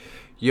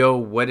Yo,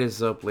 what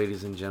is up,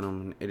 ladies and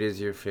gentlemen? It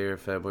is your favorite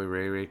Fat Boy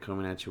Ray Ray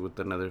coming at you with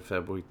another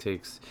Fat Boy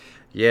Takes.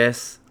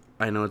 Yes,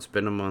 I know it's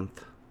been a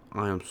month.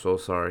 I am so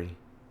sorry,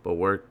 but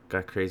work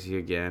got crazy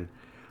again.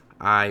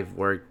 I've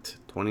worked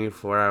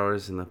 24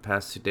 hours in the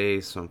past 2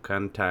 days, so I'm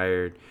kind of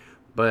tired.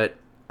 But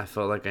I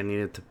felt like I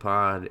needed to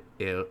pod.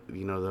 The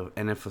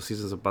NFL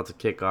season's about to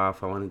kick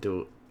off. I want to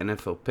do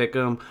NFL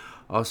Pick'em.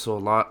 Also,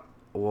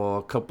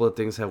 a couple of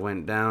things have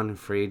went down in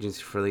free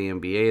agency for the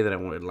NBA that I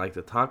would like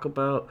to talk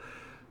about.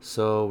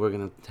 So we're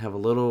gonna have a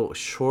little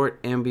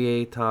short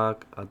NBA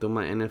talk. I'll do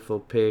my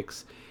NFL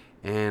picks,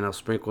 and I'll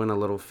sprinkle in a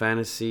little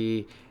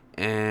fantasy.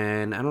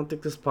 And I don't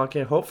think this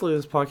podcast. Hopefully,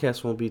 this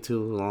podcast won't be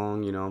too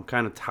long. I'm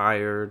kind of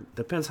tired.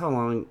 Depends how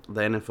long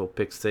the NFL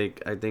picks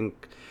take. I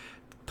think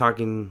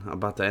talking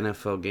about the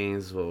NFL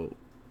games will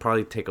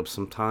probably take up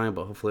some time,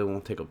 but hopefully, it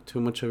won't take up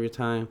too much of your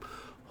time.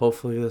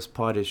 Hopefully, this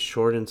pod is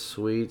short and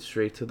sweet,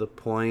 straight to the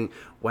point.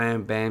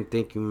 Wham, bam,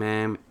 thank you,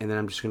 ma'am. And then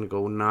I'm just going to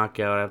go knock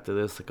out after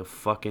this like a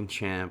fucking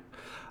champ.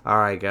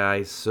 Alright,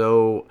 guys.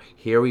 So,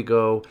 here we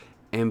go.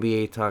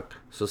 NBA talk.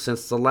 So,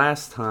 since the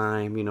last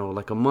time,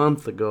 like a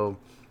month ago,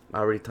 I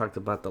already talked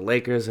about the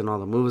Lakers and all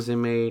the moves they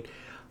made.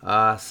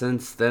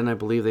 Since then, I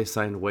believe they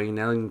signed Wayne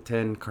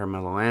Ellington,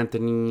 Carmelo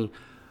Anthony.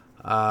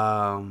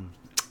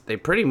 They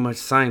pretty much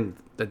signed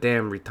the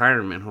damn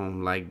retirement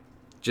home, like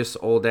just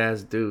old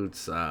ass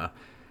dudes.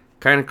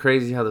 Kind of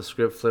crazy how the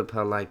script flipped.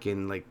 How like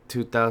in like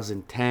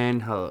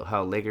 2010,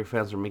 how Laker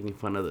fans were making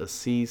fun of the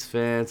C's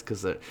fans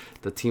because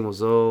the team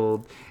was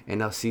old, and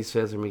now C's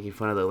fans are making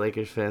fun of the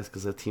Lakers fans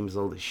because the team's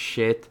old as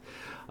shit.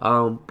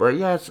 But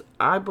yes,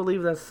 I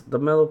believe that's the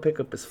Melo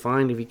pickup is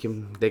fine if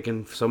they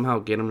can somehow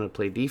get him to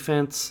play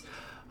defense.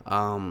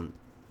 Um,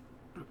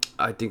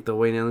 I think the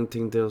Wayne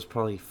Ellington deal is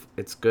probably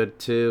it's good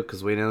too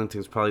because Wayne Ellington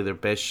is probably their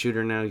best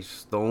shooter now.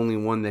 He's the only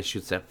one that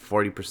shoots at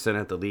 40%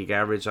 at the league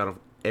average out of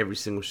every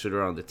single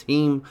shooter on the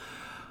team.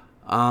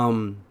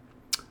 Um,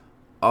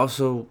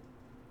 Also,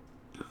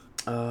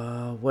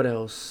 what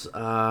else?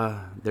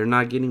 They're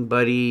not getting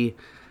Buddy.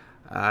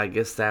 I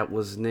guess that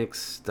was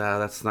next.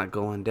 That's not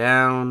going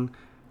down.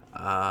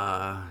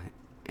 Uh,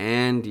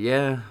 and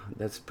yeah,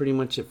 that's pretty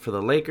much it for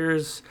the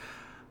Lakers.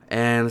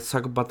 And let's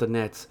talk about the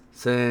Nets.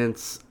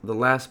 Since the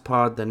last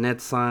pod, the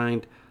Nets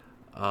signed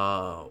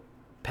uh,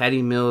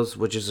 Patty Mills,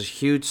 which is a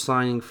huge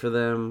signing for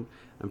them.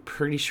 I'm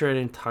pretty sure I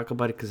didn't talk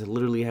about it because it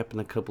literally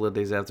happened a couple of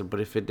days after. But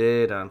if it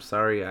did, I'm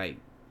sorry. I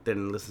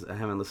didn't listen. I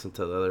haven't listened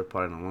to the other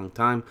part in a long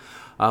time.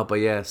 But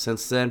yeah,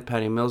 since then,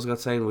 Patty Mills got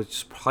signed, which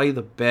is probably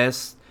the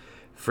best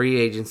free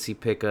agency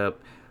pickup.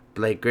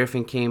 Blake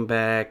Griffin came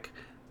back.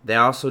 They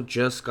also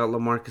just got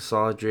LaMarcus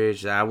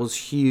Aldridge. That was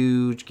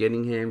huge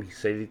getting him. He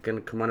said he's going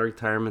to come out of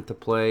retirement to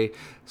play.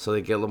 So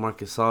they get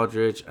LaMarcus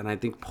Aldridge. And I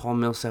think Paul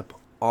Millsap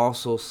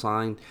also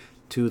signed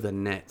to the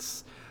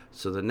Nets.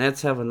 So the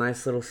Nets have a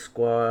nice little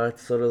squad.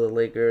 So do the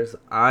Lakers.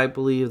 I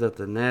believe that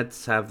the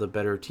Nets have the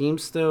better team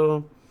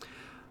still.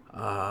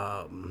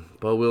 But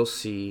we'll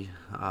see.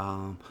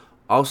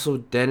 Also,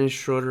 Dennis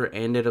Schroeder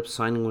ended up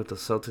signing with the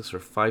Celtics for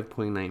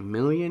 5.9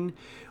 million,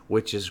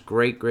 which is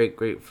great, great,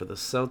 great for the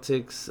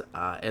Celtics.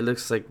 It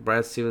looks like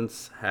Brad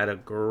Stevens had a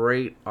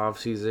great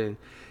offseason.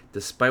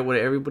 Despite what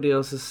everybody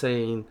else is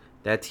saying,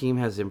 that team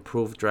has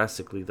improved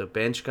drastically. The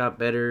bench got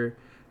better.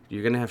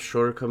 You're gonna have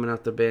Schroeder coming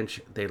off the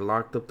bench. They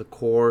locked up the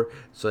core,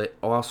 so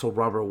also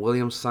Robert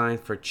Williams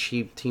signed for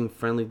cheap team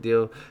friendly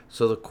deal.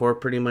 So the core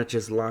pretty much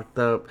is locked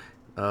up.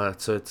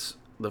 So it's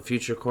the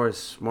future core is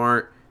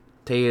Smart,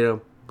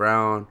 Tatum,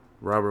 Brown,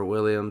 Robert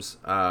Williams.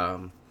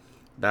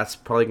 That's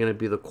probably going to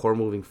be the core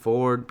moving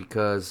forward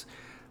because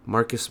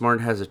Marcus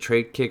Smart has a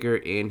trade kicker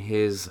in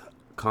his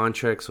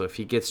contract. So if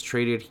he gets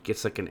traded, he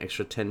gets like an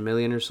extra 10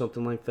 million or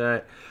something like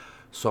that.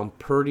 So I'm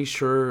pretty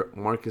sure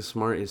Marcus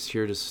Smart is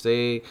here to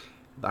stay.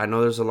 I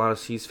know there's a lot of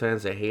C's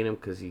fans that hate him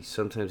because he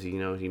sometimes he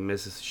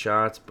misses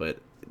shots, but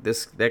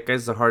that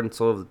guy's the heart and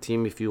soul of the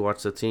team. If you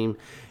watch the team,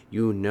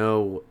 you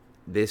know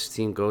this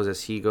team goes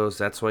as he goes.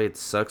 That's why it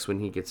sucks when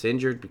he gets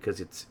injured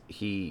because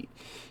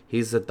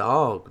he's a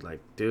dog, like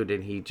dude,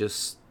 and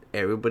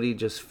everybody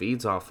just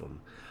feeds off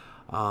him.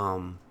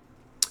 Um,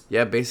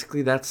 yeah,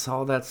 basically that's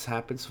all that's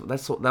happened.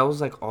 That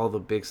was like all the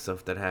big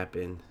stuff that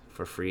happened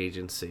for free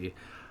agency.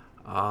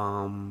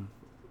 Um,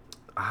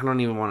 I don't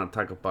even want to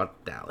talk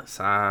about Dallas.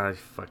 I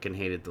fucking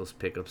hated those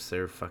pickups.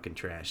 They're fucking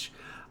trash.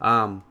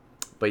 Um,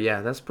 but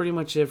yeah, that's pretty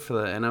much it for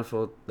the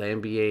NFL, the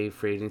NBA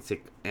free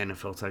agency,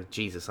 NFL talk.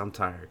 Jesus, I'm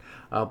tired.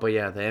 But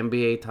yeah, the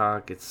NBA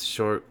talk. It's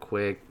short,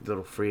 quick,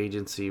 little free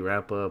agency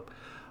wrap up.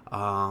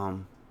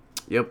 Um,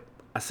 yep.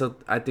 I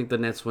think the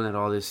Nets win it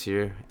all this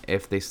year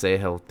if they stay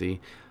healthy.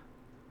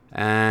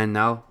 And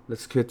now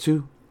let's get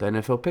to the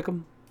NFL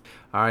pick'em.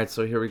 All right,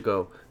 so here we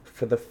go.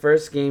 For the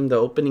first game, the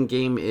opening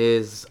game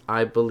is,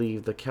 I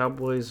believe, the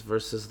Cowboys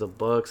versus the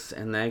Bucks,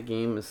 and that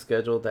game is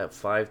scheduled at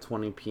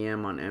 5:20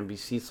 p.m. on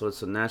NBC, so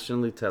it's a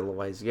nationally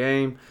televised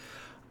game.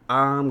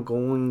 I'm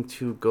going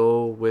to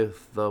go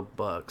with the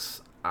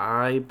Bucks.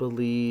 I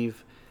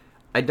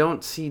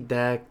don't see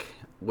Dak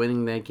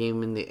winning that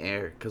game in the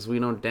air because we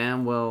know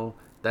damn well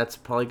That's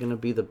probably going to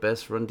be the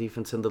best run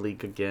defense in the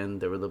league again.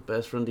 They were the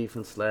best run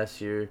defense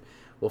last year,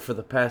 well, for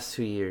the past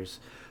 2 years.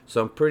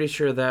 So I'm pretty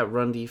sure that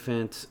run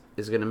defense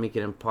is going to make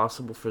it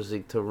impossible for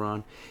Zeke to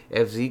run.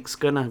 If Zeke's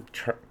going to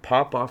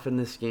pop off in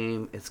this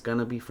game, it's going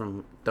to be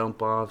from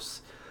dump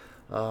offs.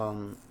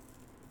 Um,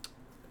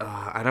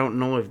 I don't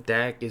know if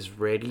Dak is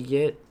ready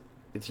yet.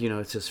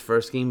 It's his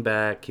first game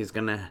back. He's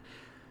going to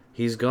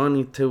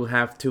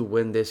have to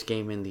win this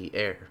game in the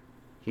air.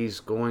 He's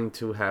going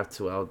to have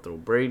to outthrow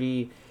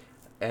Brady,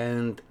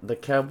 and the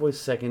Cowboys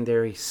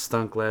secondary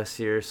stunk last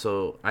year.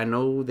 So I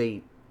know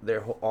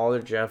they're all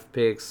their draft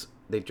picks.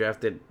 They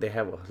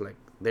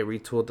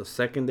retooled the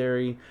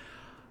secondary.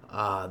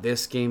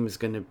 This game is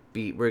gonna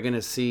be. We're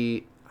gonna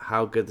see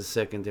how good the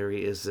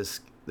secondary is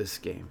this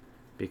game,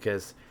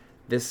 because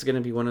this is gonna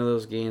be one of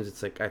those games.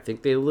 It's like, I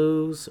think they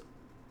lose,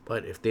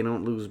 but if they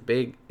don't lose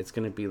big, it's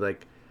gonna be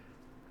like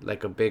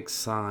a big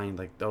sign.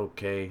 Like,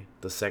 okay,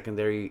 the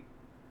secondary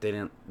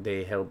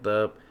they held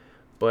up,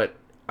 but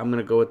I'm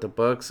gonna go with the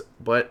Bucks.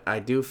 But I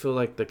do feel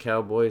like the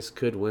Cowboys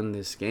could win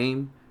this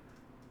game,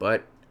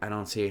 but I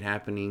don't see it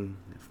happening.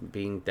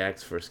 Being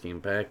Dak's first game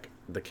back,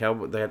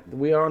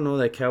 we all know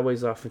that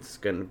Cowboys offense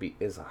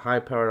is a high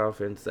powered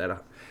offense.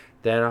 That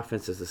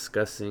offense is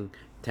disgusting.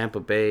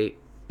 Tampa Bay,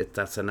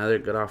 that's another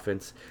good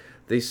offense.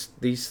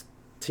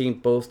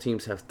 Both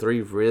teams have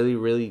three really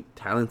really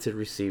talented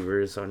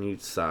receivers on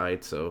each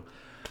side. So,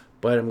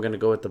 but I'm gonna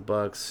go with the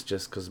Bucks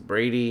just because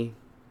Brady,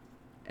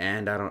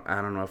 and I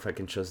don't know if I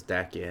can trust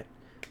Dak yet.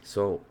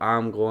 So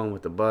I'm going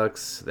with the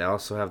Bucks. They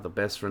also have the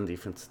best run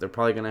defense. They're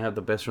probably gonna have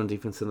the best run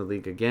defense in the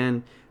league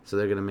again. So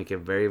they're gonna make it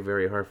very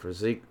very hard for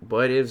Zeke.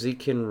 But if Zeke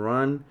can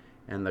run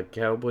and the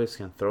Cowboys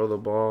can throw the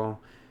ball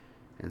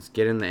and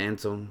get in the end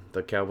zone,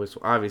 the Cowboys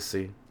will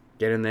obviously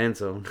get in the end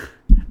zone.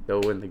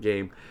 They'll win the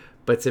game.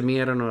 But to me,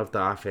 I don't know if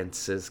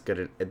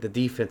the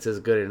defense is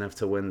good enough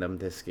to win them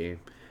this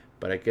game.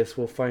 But I guess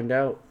we'll find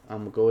out. I'm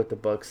gonna go with the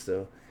Bucks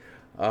though.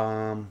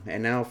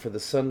 And now for the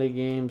Sunday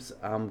games,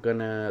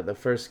 the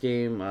first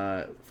game,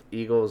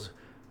 Eagles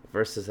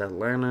versus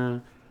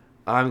Atlanta.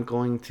 I'm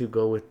going to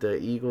go with the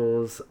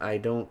Eagles. I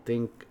don't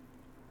think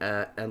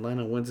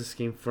Atlanta wins this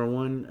game for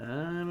one.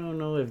 I don't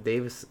know if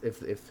Davis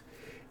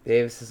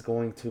is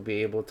going to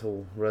be able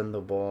to run the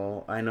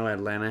ball. I know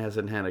Atlanta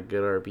hasn't had a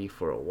good RB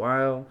for a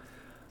while.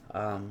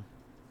 Um,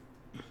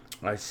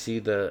 I see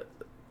the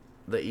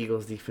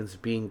Eagles defense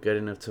being good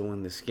enough to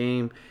win this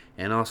game,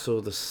 and also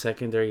the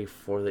secondary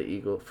for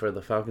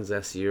the Falcons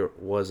last year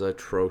was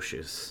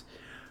atrocious.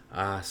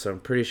 So I'm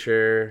pretty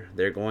sure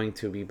they're going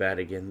to be bad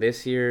again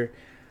this year.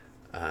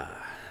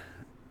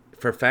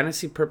 For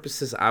fantasy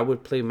purposes, I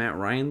would play Matt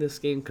Ryan this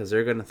game because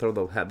they're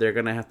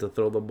gonna have to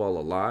throw the ball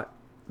a lot.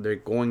 They're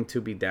going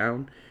to be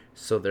down,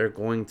 so they're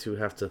going to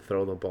have to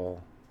throw the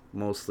ball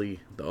mostly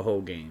the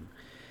whole game.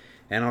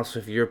 And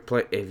also,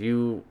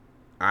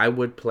 I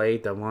would play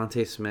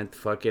Devontae Smith.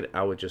 Fuck it,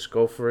 I would just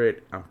go for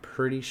it. I'm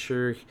pretty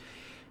sure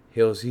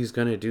he's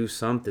gonna do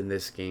something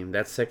this game.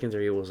 That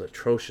secondary was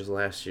atrocious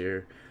last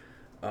year.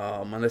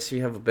 Unless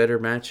you have a better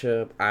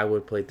matchup, I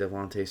would play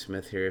Devontae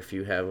Smith here if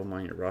you have him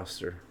on your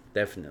roster.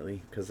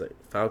 Definitely, because the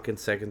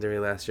Falcons secondary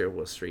last year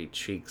was straight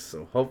cheeks.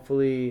 So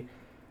hopefully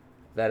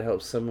that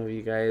helps some of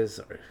you guys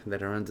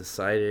that are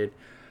undecided.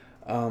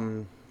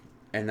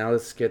 And now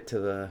let's get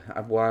to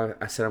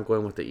I said I'm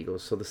going with the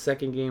Eagles. So the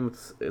second game,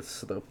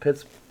 it's the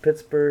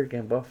Pittsburgh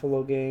and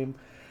Buffalo game.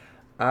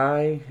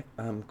 I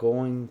am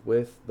going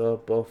with the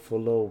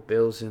Buffalo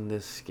Bills in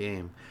this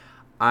game.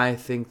 I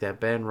think that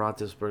Ben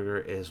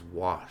Roethlisberger is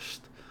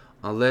washed.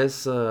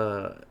 Unless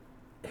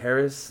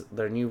Harris,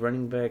 their new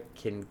running back,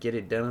 can get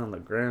it done on the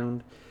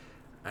ground,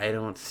 I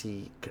don't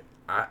see...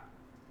 I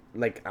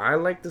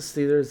like the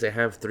Steelers. They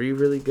have three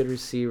really good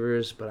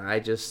receivers, but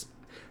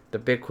the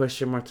big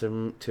question mark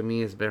to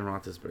me is Ben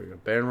Roethlisberger.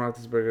 Ben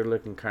Roethlisberger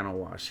looking kind of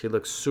washed. He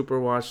looked super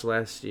washed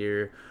last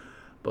year,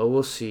 but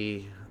we'll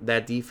see.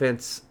 That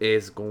defense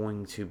is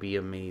going to be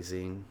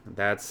amazing.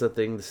 That's the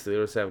thing the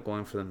Steelers have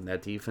going for them.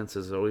 That defense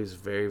is always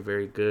very,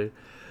 very good.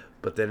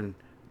 But then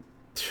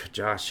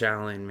Josh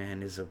Allen,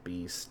 man, is a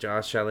beast.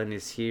 Josh Allen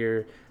is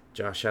here.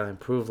 Josh Allen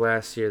proved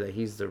last year that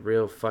he's the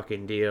real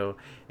fucking deal,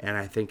 and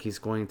I think he's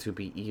going to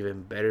be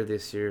even better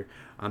this year.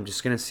 I'm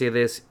just going to say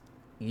this.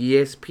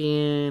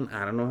 ESPN,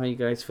 I don't know how you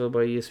guys feel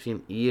about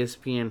ESPN.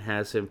 ESPN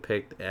has him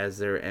picked as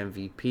their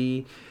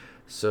MVP.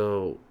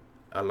 So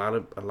a lot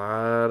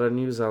of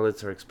news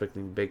outlets are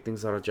expecting big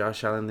things out of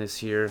Josh Allen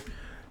this year.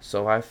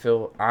 So I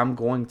feel I'm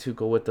going to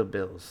go with the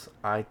Bills.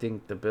 I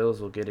think the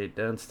Bills will get it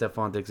done.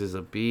 Stephon Diggs is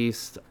a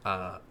beast.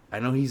 I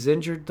know he's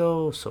injured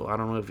though, so I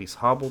don't know if he's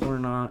hobbled or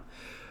not.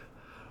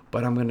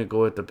 But I'm going to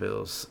go with the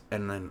Bills.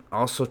 And then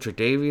also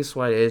Tre'Davious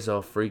White is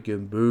a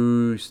freaking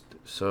boost.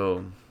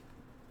 So,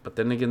 but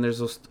then again, there's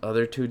those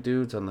other two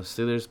dudes on the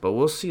Steelers. But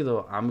we'll see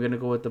though. I'm going to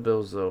go with the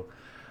Bills though.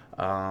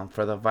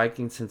 For the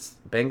Vikings, since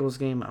Bengals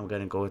game, I'm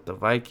going to go with the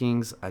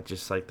Vikings. I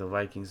just like the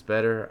Vikings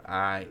better.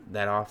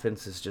 That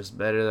offense is just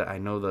better. I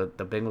know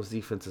the Bengals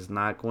defense is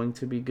not going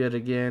to be good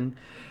again.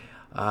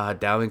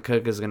 Dalvin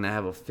Cook is gonna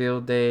have a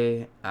field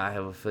day. I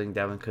have a feeling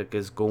Dalvin Cook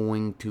is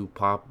going to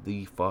pop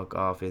the fuck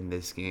off in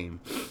this game.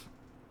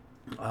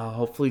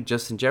 Hopefully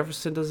Justin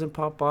Jefferson doesn't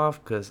pop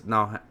off, cause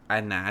no,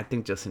 I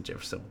think Justin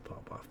Jefferson will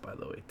pop off, by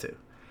the way, too,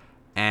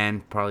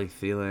 and probably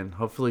Thielen.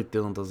 Hopefully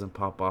Thielen doesn't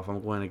pop off.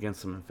 I'm going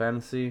against him in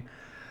fantasy.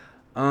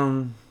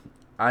 Um,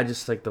 I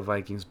just like the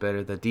Vikings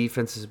better. The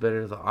defense is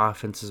better. The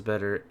offense is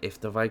better. If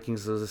the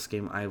Vikings lose this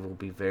game, I will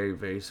be very,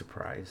 very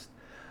surprised.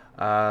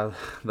 The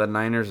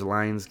Niners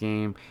Lions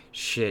game,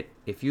 shit.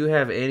 If you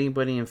have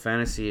anybody in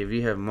fantasy, if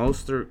you have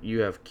Mostert, you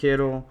have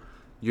Kittle,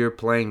 you're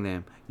playing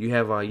them. You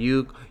have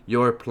Ayuk,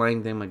 you're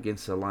playing them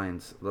against the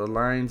Lions. The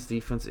Lions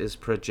defense is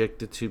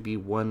projected to be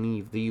one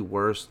of the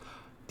worst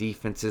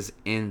defenses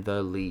in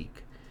the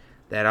league.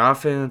 That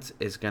offense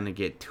is gonna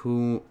get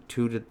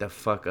tooted the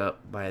fuck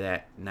up by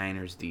that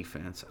Niners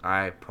defense.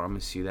 I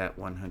promise you that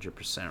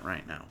 100%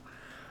 right now.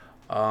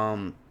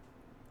 Um,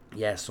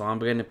 yeah, so I'm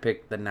gonna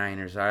pick the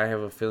Niners. I have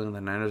a feeling the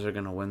Niners are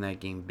gonna win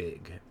that game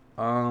big.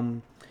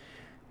 Um,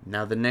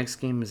 Now the next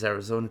game is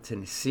Arizona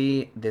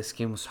Tennessee. This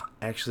game was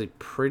actually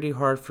pretty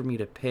hard for me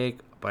to pick,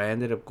 but I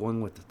ended up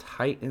going with the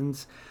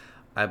Titans.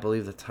 I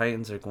believe the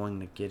Titans are going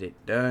to get it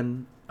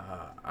done.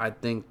 I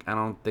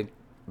don't think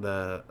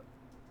the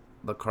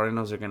the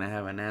Cardinals are gonna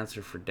have an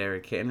answer for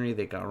Derrick Henry.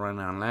 They got run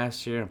on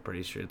last year. I'm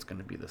pretty sure it's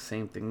gonna be the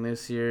same thing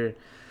this year.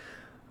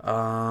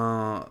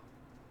 Uh,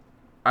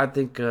 I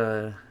think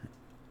uh,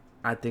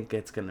 I think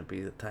it's gonna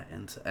be the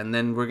Titans, and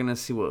then we're gonna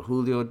see what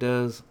Julio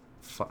does.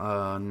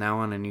 Now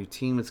on a new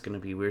team, it's gonna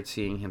be weird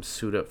seeing him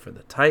suit up for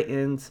the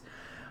Titans.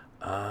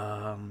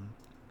 Um,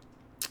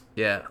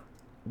 yeah,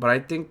 but I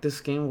think this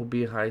game will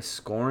be high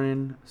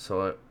scoring.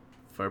 So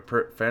for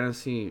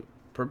fantasy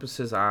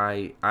purposes,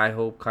 I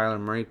hope Kyler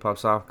Murray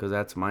pops off because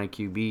that's my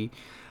QB.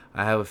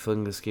 I have a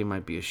feeling this game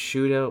might be a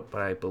shootout,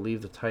 but I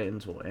believe the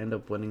Titans will end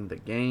up winning the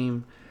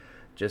game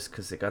just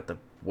because they got the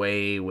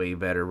way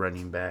better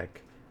running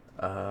back.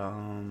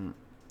 Um,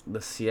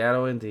 the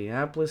Seattle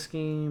Indianapolis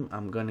game,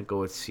 I'm gonna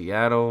go with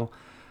Seattle.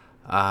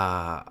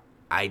 Uh,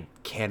 I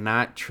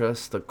cannot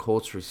trust the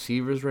Colts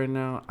receivers right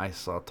now. I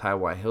saw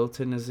Ty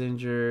Hilton is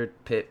injured.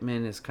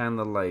 Pittman is kind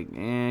of like,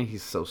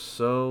 he's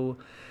so.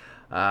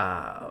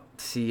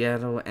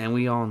 Seattle, and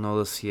we all know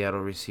the Seattle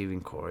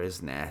receiving core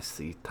is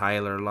nasty.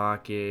 Tyler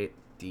Lockett,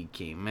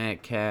 DK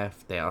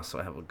Metcalf. They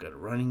also have a good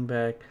running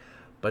back.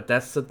 But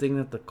that's the thing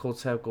that the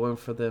Colts have going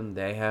for them.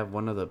 They have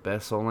one of the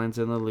best O-lines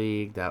in the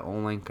league. That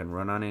O-line can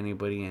run on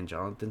anybody, and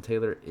Jonathan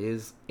Taylor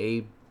is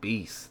a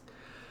beast.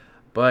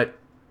 But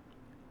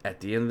at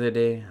the end of the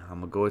day,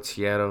 I'm gonna go with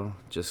Seattle.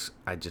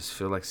 I just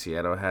feel like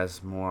Seattle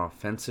has more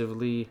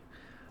offensively.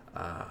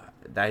 Uh,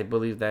 I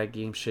believe that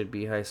game should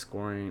be high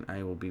scoring.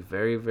 I will be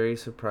very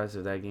surprised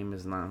if that game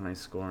is not high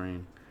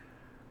scoring.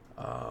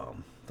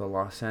 The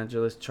Los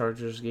Angeles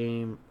Chargers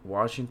game,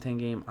 Washington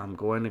game. I'm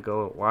going to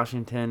go with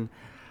Washington.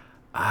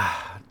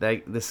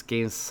 This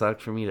game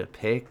sucked for me to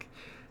pick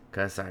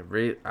because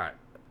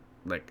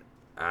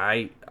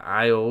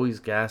I always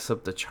gas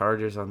up the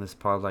Chargers on this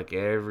pod like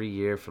every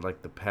year for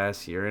like the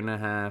past year and a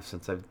half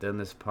since I've done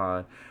this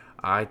pod.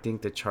 I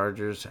think the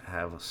Chargers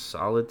have a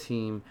solid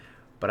team,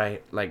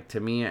 but to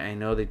me, I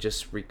know they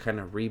just kind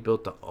of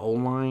rebuilt the O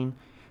line,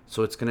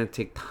 so it's gonna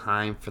take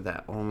time for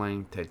that O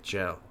line to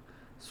gel.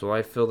 So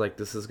I feel like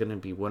this is gonna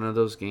be one of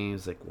those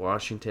games like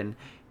Washington.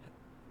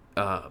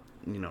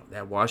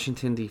 That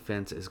Washington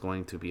defense is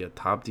going to be a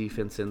top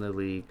defense in the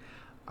league.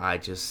 I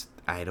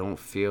don't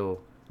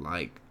feel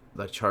like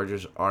the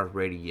Chargers are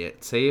ready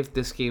yet. Say if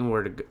this game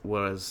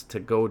was to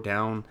go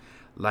down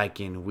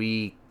like in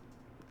week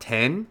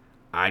 10,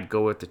 I'd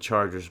go with the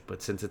Chargers.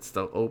 But since it's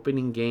the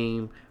opening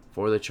game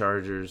for the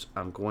Chargers,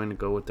 I'm going to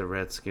go with the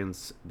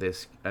Redskins.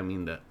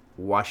 The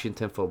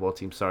Washington football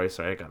team. Sorry,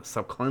 I gotta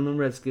stop calling them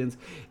Redskins.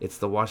 It's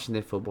the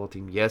Washington football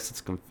team.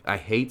 Yes, I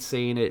hate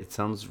saying it. It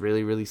sounds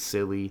really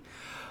silly.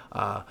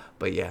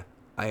 But yeah,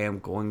 I am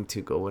going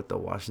to go with the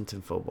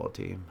Washington football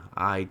team.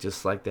 I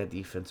just like that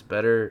defense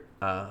better.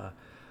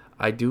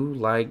 I do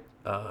like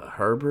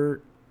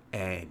Herbert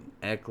and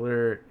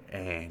Eckler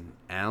and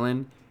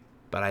Allen,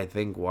 but I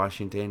think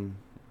Washington,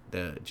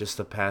 the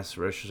pass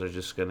rushers are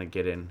just gonna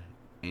get in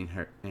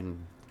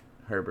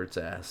Herbert's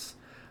ass.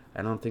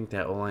 I don't think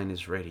that O-line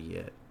is ready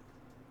yet.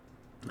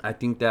 I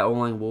think that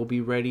O-line will be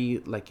ready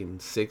like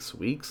in 6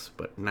 weeks,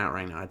 but not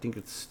right now. I think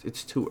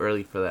it's too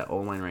early for that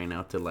O-line right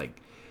now to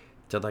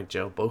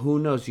gel. But who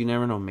knows? You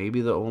never know. Maybe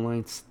the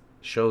O-line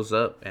shows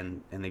up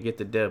and they get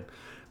the dub.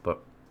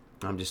 But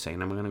I'm just saying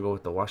I'm gonna go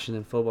with the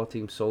Washington football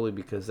team solely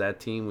because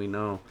that team we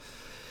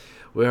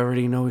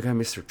already know we got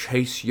Mr.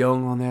 Chase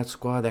Young on that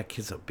squad. That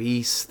kid's a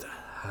beast.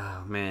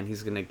 Oh, man,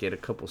 he's gonna get a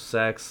couple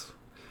sacks.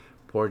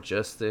 Poor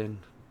Justin.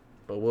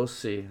 But we'll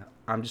see.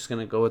 I'm just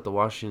gonna go with the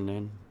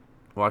Washington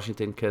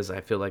because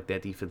I feel like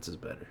that defense is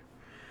better.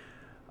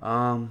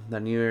 The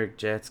New York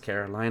Jets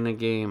Carolina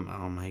game.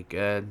 Oh my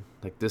god,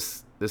 like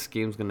this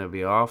game's gonna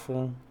be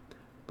awful,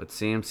 but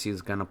CMC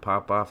is gonna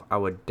pop off. I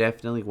would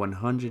definitely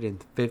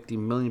 150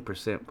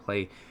 million%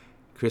 play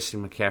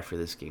Christian McCaffrey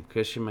this game.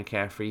 Christian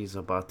McCaffrey is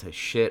about to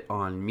shit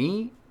on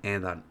me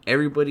and on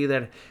everybody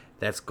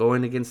that's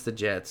going against the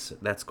Jets,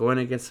 that's going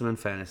against them in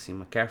fantasy.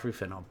 McCaffrey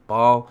finna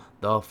ball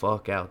the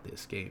fuck out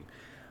this game.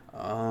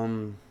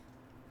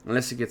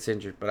 Unless he gets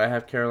injured. But I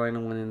have Carolina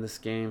winning this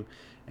game.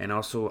 And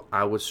also,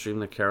 I would stream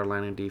the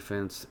Carolina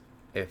defense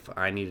if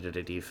I needed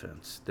a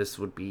defense. This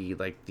would be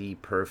like the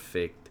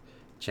perfect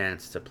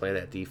chance to play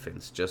that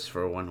defense just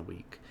for 1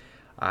 week.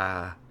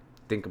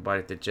 Think about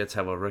it. The Jets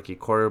have a rookie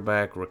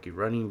quarterback, rookie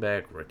running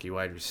back, rookie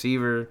wide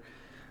receiver.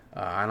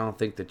 I don't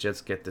think the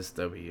Jets get this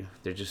W.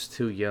 They're just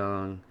too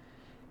young.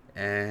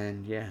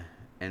 And yeah.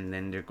 And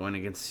then they're going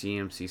against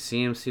CMC.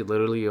 CMC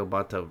literally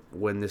about to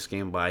win this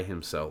game by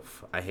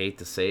himself. I hate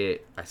to say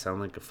it. I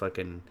sound like a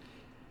fucking...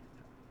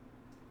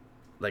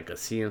 like a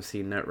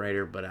CMC nut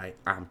writer, but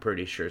I'm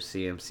pretty sure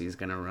CMC is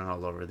going to run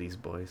all over these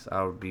boys.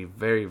 I would be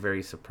very,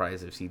 very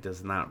surprised if he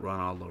does not run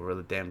all over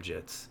the damn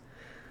Jets.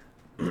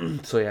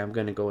 So yeah, I'm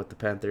going to go with the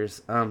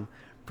Panthers.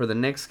 For the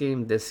next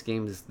game, this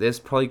is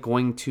probably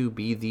going to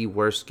be the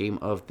worst game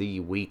of the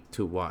week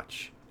to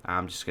watch.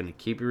 I'm just going to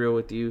keep it real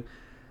with you.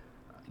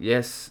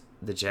 Yes,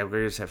 the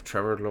Jaguars have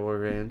Trevor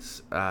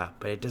Lawrence, but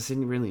it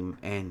doesn't really...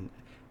 and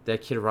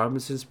that kid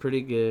Robinson's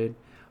pretty good.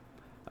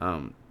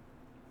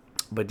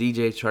 But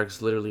DJ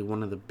Chark's literally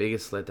one of the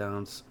biggest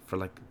letdowns for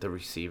like the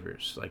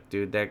receivers. Like,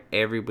 dude, that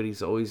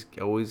everybody's always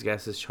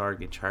guesses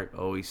Chark, and Chark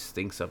always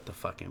stinks up the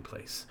fucking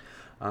place.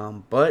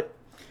 But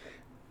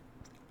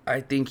I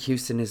think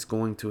Houston is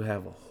going to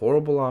have a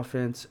horrible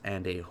offense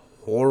and a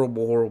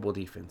horrible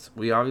defense.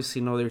 We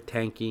obviously know they're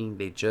tanking.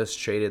 They just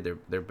traded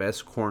their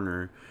best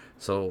corner,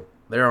 so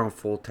they're on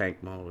full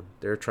tank mode.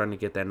 They're trying to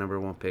get that number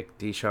 1 pick.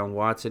 Deshaun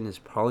Watson is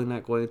probably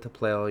not going to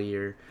play all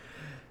year.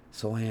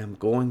 So I am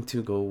going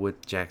to go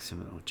with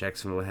Jacksonville.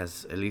 Jacksonville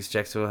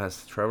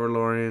has Trevor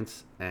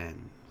Lawrence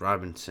and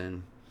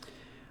Robinson.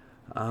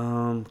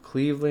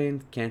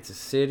 Cleveland, Kansas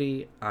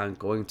City. I'm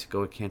going to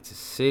go with Kansas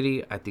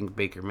City. I think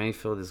Baker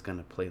Mayfield is going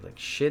to play like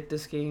shit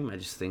this game. I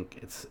just think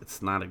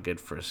it's not a good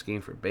first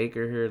game for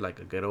Baker here, like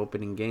a good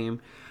opening game.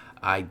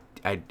 I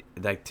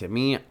like, to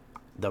me,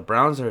 the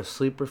Browns are a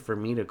sleeper for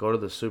me to go to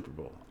the Super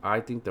Bowl. I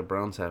think the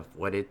Browns have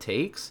what it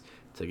takes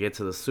to get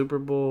to the Super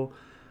Bowl.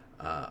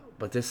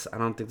 But I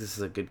don't think this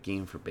is a good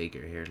game for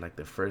Baker here. Like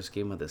the first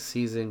game of the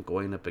season,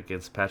 going up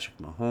against Patrick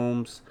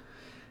Mahomes.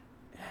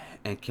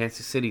 And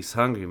Kansas City's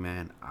hungry,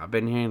 man. I've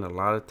been hearing a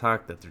lot of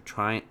talk that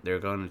they're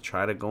going to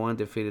try to go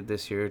undefeated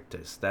this year to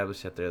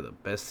establish that they're the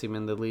best team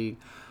in the league.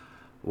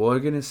 We're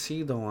gonna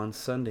see though on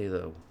Sunday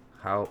though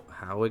how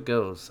it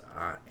goes.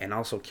 And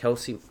also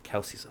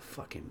Kelsey's a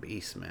fucking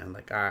beast, man.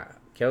 Like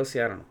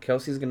Kelsey, I don't know.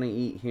 Kelsey's gonna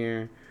eat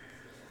here.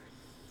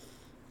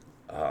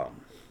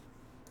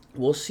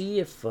 We'll see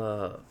if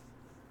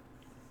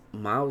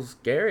Myles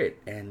Garrett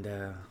and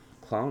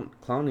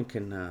Clowney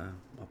can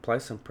apply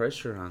some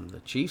pressure on the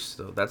Chiefs,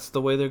 though. That's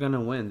the way they're going to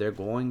win. They're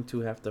going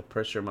to have to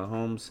pressure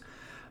Mahomes.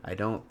 I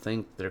don't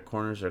think their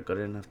corners are good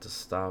enough to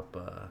stop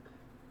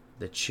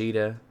the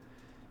Cheetah.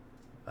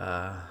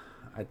 I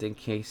think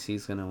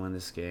KC's going to win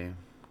this game.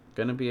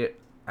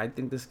 I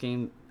think this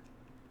game,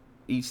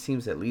 each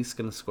team's at least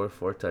going to score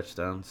 4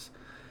 touchdowns.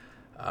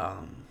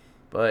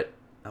 But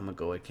I'm going to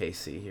go with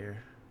KC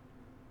here.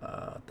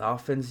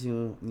 Dolphins,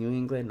 New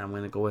England. I'm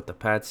going to go with the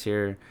Pats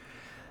here.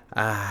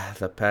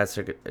 The Pats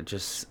are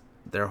just...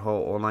 their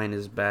whole O-line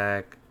is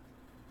back.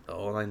 The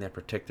O-line that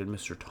protected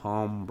Mr.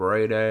 Tom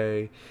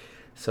Brady.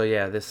 So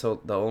yeah, the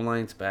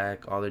O-line's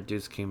back. All their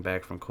dudes came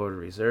back from COVID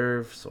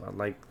reserve. So I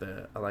like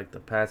the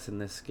Pats in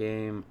this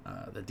game.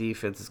 The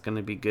defense is going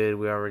to be good.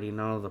 We already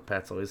know the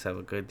Pats always have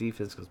a good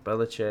defense because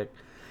Belichick.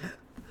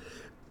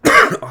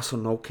 Also,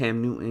 no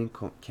Cam Newton.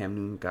 Cam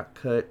Newton got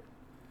cut.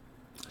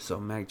 So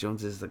Mac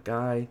Jones is the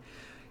guy.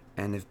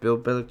 And if Bill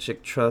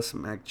Belichick trusts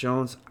Mac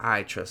Jones,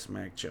 I trust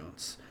Mac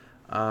Jones.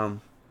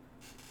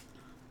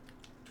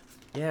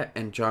 Yeah,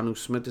 and Jonnu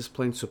Smith is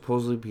playing.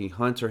 Supposedly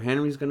Hunter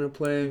Henry's going to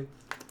play.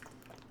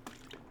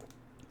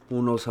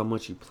 Who knows how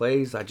much he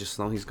plays? I just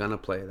know he's going to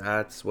play.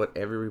 That's what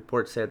every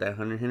report said, that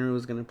Hunter Henry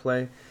was going to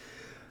play.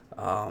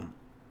 And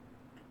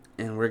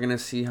we're going to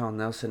see how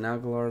Nelson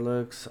Aguilar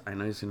looks. I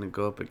know he's going to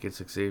go up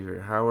against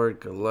Xavier Howard.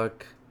 Good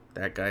luck.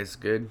 That guy's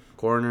good.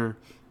 Corner,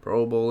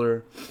 Pro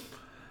Bowler.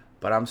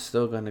 But I'm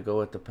still going to go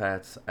with the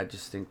Pats. I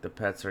just think the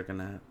Pats are going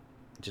to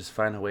just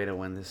find a way to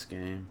win this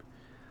game.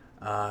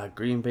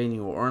 Green Bay,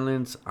 New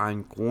Orleans.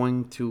 I'm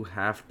going to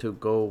have to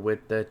go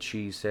with the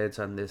Cheeseheads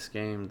on this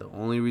game. The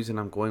only reason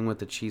I'm going with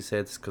the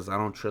Cheeseheads is because I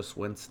don't trust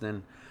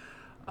Winston.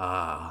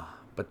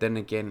 But then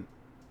again,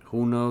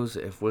 who knows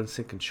if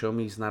Winston can show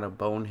me he's not a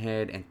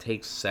bonehead and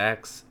takes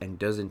sacks and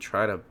doesn't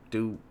try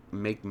to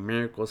make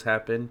miracles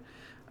happen.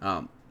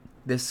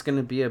 This is going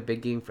to be a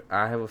big game.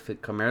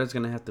 Kamara's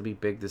going to have to be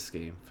big this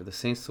game. For the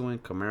Saints to win,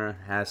 Kamara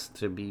has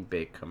to be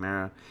big.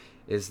 Kamara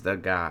is the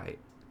guy.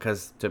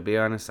 Because, to be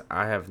honest,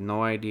 I have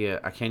no idea.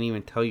 I can't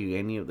even tell you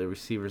any of the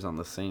receivers on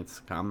the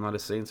Saints. I'm not a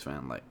Saints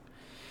fan. Like,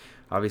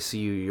 obviously,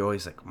 you're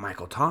always like,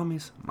 Michael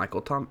Thomas.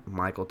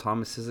 Michael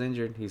Thomas is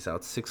injured. He's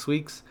out 6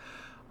 weeks.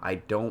 I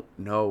don't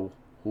know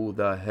who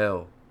the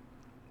hell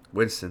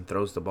Winston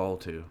throws the ball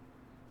to.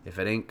 If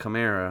it ain't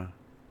Kamara,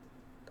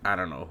 I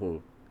don't know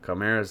who.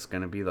 Kamara's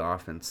gonna be the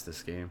offense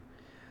this game.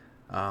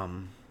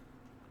 Um,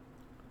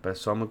 but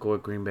so I'm gonna go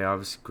with Green Bay.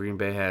 Obviously, Green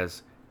Bay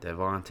has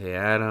Devontae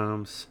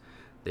Adams.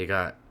 They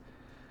got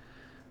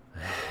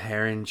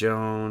Aaron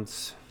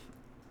Jones.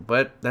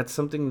 But that's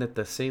something that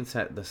the Saints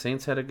had. The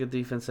Saints had a good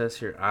defense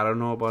last year. I don't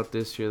know about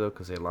this year though,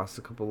 because they lost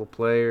a couple of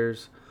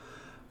players.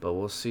 But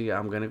we'll see.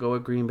 I'm gonna go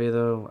with Green Bay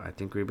though. I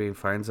think Green Bay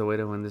finds a way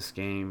to win this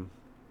game.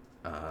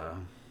 Uh,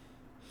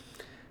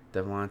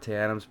 Devontae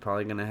Adams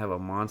probably gonna have a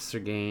monster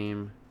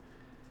game.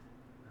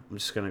 I'm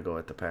just gonna go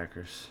with the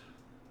Packers.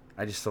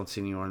 I just don't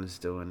see New Orleans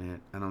doing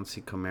it. I don't see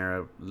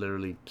Kamara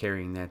literally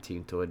carrying that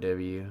team to a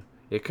W.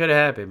 It could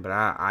happen, but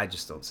I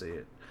just don't see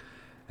it.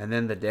 And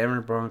then the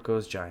Denver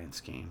Broncos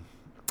Giants game.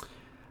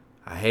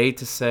 I hate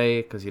to say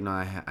it because,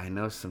 I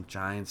know some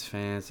Giants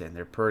fans and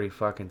they're pretty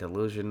fucking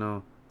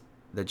delusional.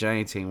 The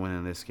Giants ain't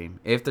winning this game.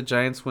 If the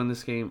Giants win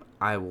this game,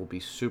 I will be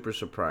super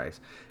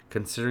surprised.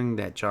 Considering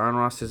that John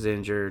Ross is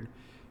injured,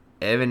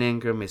 Evan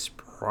Ingram is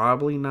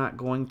probably not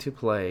going to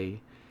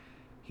play.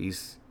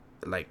 He's,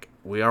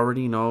 we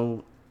already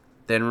know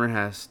Denver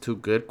has two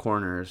good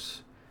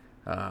corners.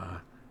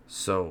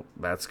 So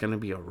that's going to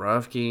be a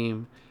rough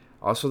game.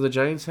 Also, the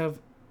Giants have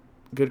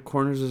good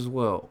corners as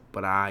well.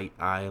 But I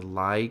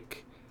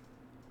like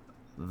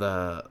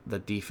the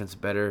defense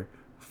better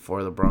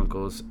for the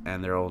Broncos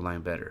and their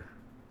O-line better.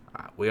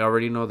 We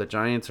already know the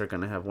Giants are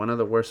going to have one of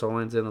the worst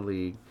O-lines in the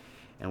league.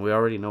 And we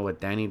already know what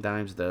Danny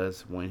Dimes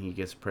does when he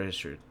gets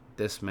pressured.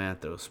 This man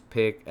throws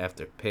pick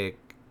after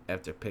pick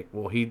after pick.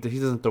 Well, he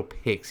doesn't throw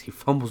picks. He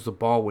fumbles the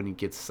ball when he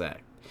gets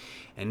sacked.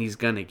 And he's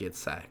going to get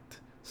sacked.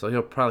 So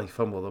he'll probably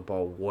fumble the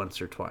ball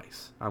once or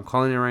twice. I'm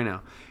calling it right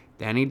now.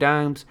 Danny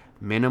Dimes,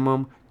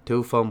 minimum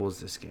 2 fumbles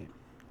this game.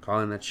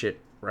 Calling that shit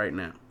right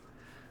now.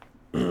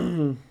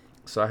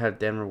 So I have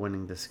Denver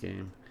winning this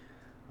game.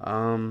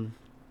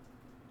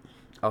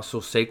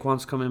 Also,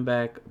 Saquon's coming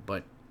back,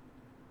 but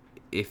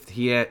if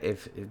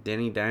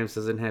Danny Dimes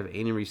doesn't have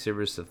any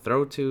receivers to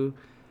throw to,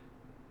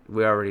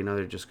 we already know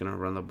they're just gonna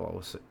run the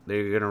ball.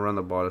 They're gonna run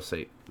the ball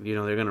they're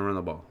gonna run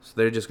the ball. So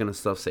they're just gonna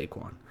stuff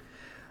Saquon.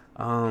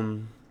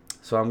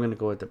 So I'm gonna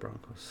go with the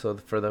Broncos. So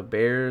for the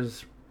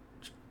Bears,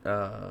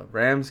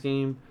 Rams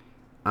game,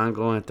 I'm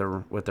going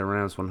with the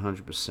Rams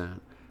 100%.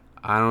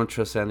 I don't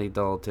trust Andy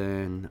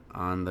Dalton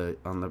on the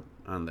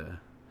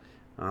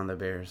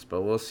Bears,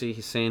 but we'll see.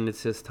 He's saying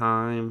it's his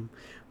time.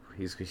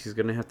 He's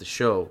gonna have to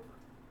show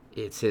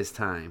it's his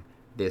time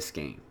this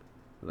game.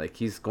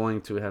 He's going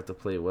to have to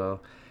play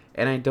well.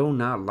 And I do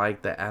not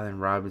like the Allen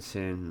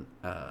Robinson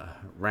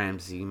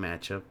Ramsey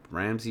matchup.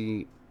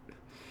 Ramsey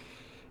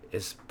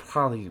is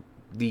probably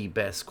the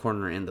best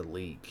corner in the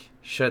league.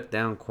 Shut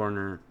down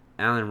corner.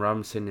 Allen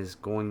Robinson is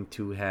going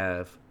to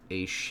have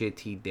a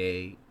shitty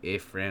day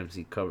if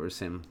Ramsey covers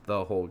him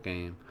the whole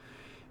game.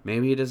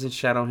 Maybe he doesn't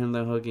shadow him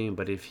the whole game,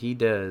 but if he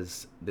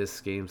does,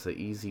 this game's an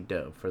easy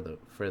dub for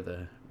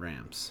the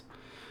Rams.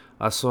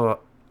 Also,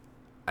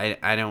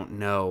 I don't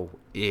know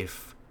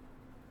if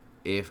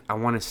I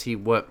want to see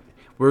what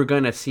we're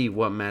gonna see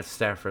what Matt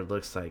Stafford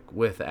looks like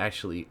with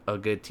actually a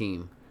good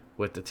team,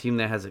 with a team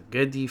that has a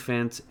good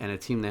defense and a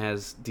team that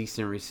has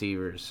decent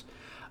receivers.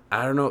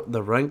 I don't know.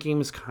 The run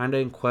game is kind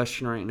of in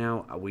question right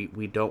now.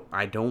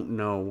 I don't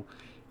know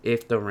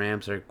if the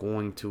Rams are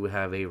going to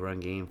have a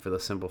run game for the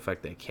simple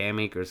fact that Cam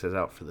Akers is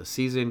out for the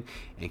season,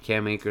 and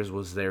Cam Akers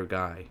was their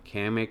guy.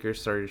 Cam Akers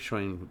started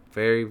showing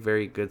very,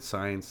 very good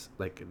signs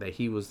that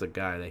he was the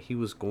guy, that he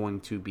was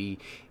going to be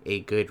a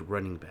good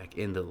running back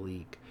in the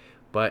league.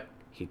 But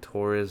he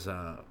tore his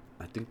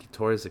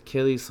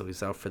Achilles, so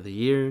he's out for the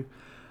year.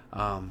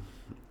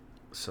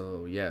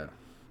 So yeah.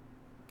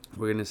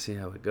 We're gonna see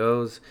how it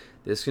goes.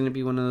 This is gonna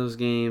be one of those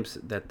games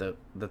that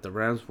the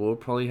Rams will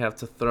probably have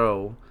to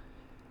throw.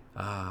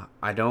 I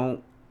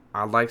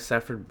like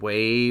Stafford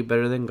way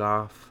better than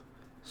Goff,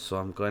 so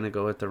I'm gonna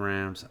go with the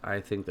Rams.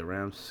 I think the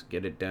Rams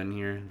get it done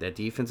here. That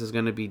defense is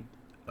gonna be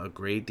a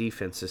great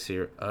defense this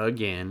year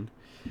again,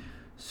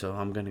 so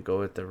I'm gonna go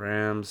with the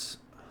Rams.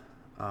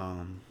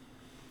 And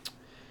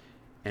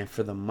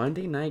for the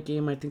Monday night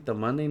game, I think the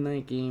Monday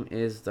night game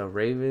is the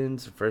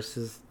Ravens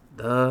versus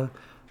the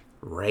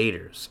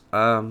Raiders.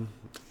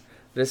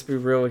 Let's be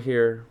real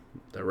here.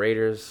 The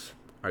Raiders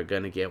are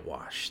gonna get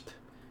washed.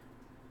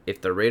 If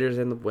the Raiders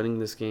end up winning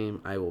this game,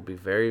 I will be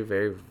very,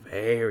 very,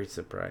 very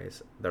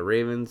surprised. The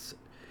Ravens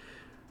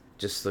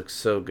just look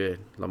so good.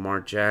 Lamar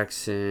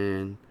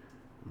Jackson,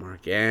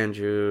 Mark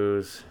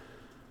Andrews,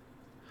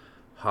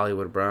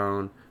 Hollywood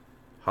Brown.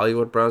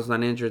 Hollywood Brown's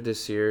not injured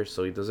this year,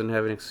 so he doesn't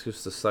have an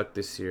excuse to suck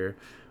this year.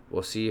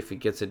 We'll see if he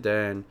gets it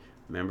done.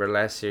 Remember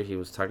last year he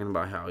was talking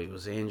about how he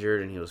was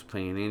injured and he was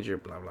playing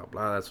injured, blah, blah,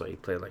 blah. That's why he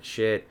played like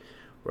shit.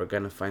 We're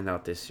going to find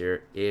out this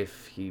year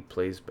if he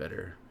plays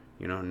better,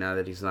 now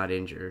that he's not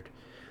injured.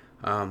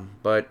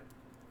 But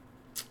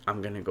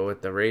I'm going to go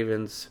with the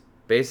Ravens.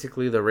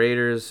 Basically, the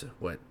Raiders,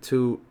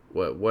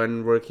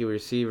 one rookie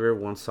receiver,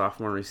 one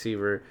sophomore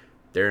receiver,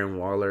 Darren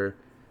Waller.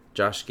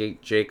 Josh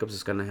Jacobs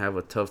is going to have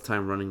a tough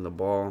time running the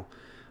ball.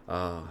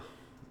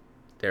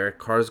 Derek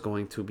Carr's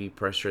going to be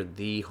pressured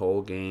the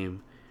whole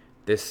game.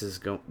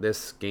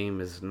 This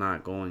game is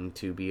not going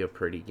to be a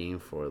pretty game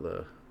for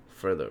the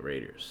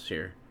Raiders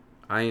here.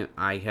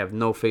 I have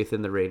no faith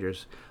in the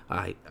Raiders.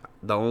 I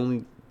The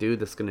only dude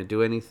that's gonna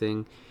do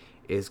anything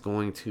is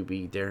going to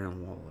be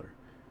Darren Waller.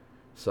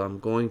 So I'm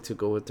going to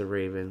go with the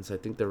Ravens. I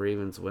think the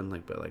Ravens win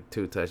like by like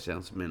 2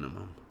 touchdowns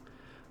minimum.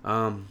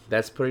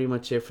 That's pretty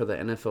much it for the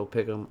NFL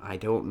pick'em. I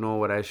don't know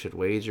what I should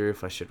wager.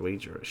 If I should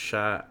wager a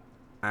shot,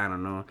 I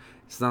don't know.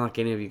 It's not like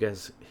any of you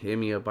guys hit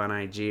me up on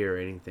IG or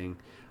anything.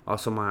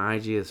 Also, my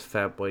IG is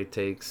Fatboy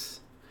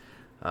Takes.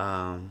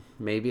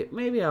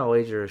 Maybe I'll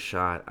wager a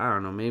shot. I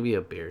don't know. Maybe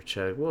a beer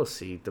chug. We'll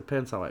see.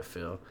 Depends how I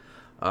feel.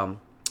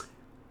 Um,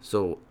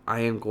 so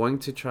I am going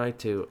to try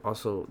to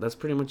also. That's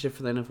pretty much it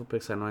for the NFL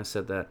picks. I know I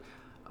said that.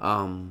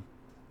 Um,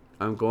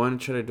 I'm going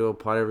to try to do a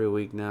pod every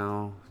week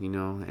now. You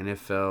know,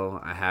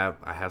 NFL.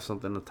 I have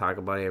something to talk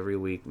about every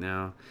week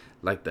now.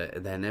 Like the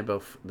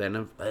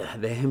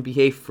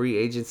NBA free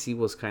agency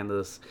was kind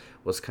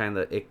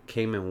of it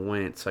came and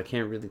went. So I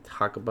can't really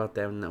talk about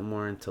that no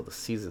more until the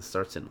season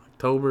starts in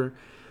October.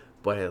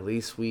 But at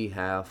least we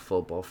have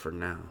football for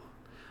now.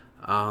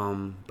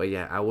 But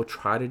yeah, I will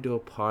try to do a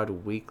pod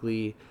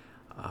weekly.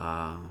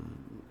 I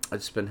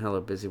just been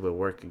hella busy with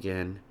work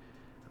again.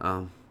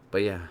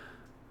 But yeah.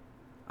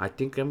 I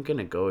think I'm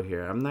gonna go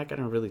here. I'm not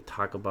gonna really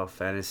talk about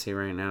fantasy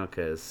right now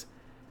because,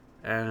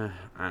 I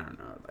don't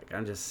know. Like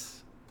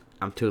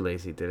I'm too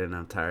lazy. Did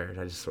I'm tired.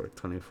 I just worked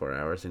 24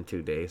 hours in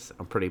 2 days.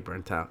 I'm pretty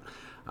burnt out.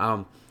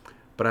 Um,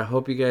 but I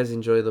hope you guys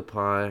enjoy the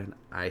pod.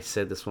 I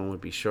said this one would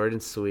be short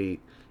and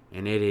sweet,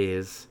 and it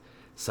is.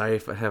 Sorry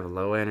if I have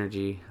low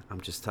energy. I'm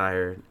just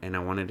tired, and I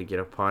wanted to get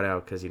a pod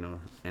out because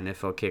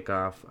NFL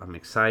kickoff. I'm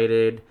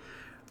excited.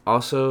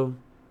 Also,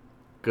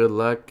 good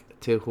luck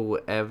to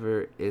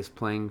whoever is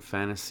playing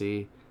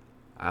fantasy.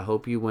 I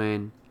hope you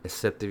win,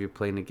 except if you're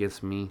playing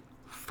against me.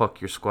 Fuck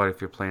your squad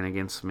if you're playing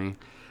against me.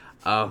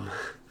 Um,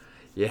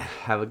 yeah,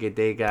 have a good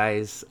day,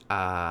 guys.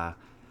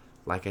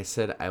 Like I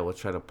said, I will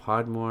try to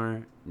pod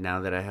more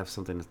now that I have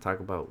something to talk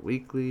about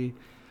weekly.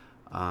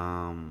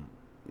 Yeah,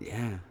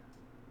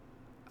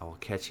 I will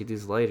catch you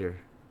dudes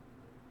later.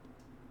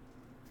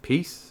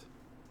 Peace.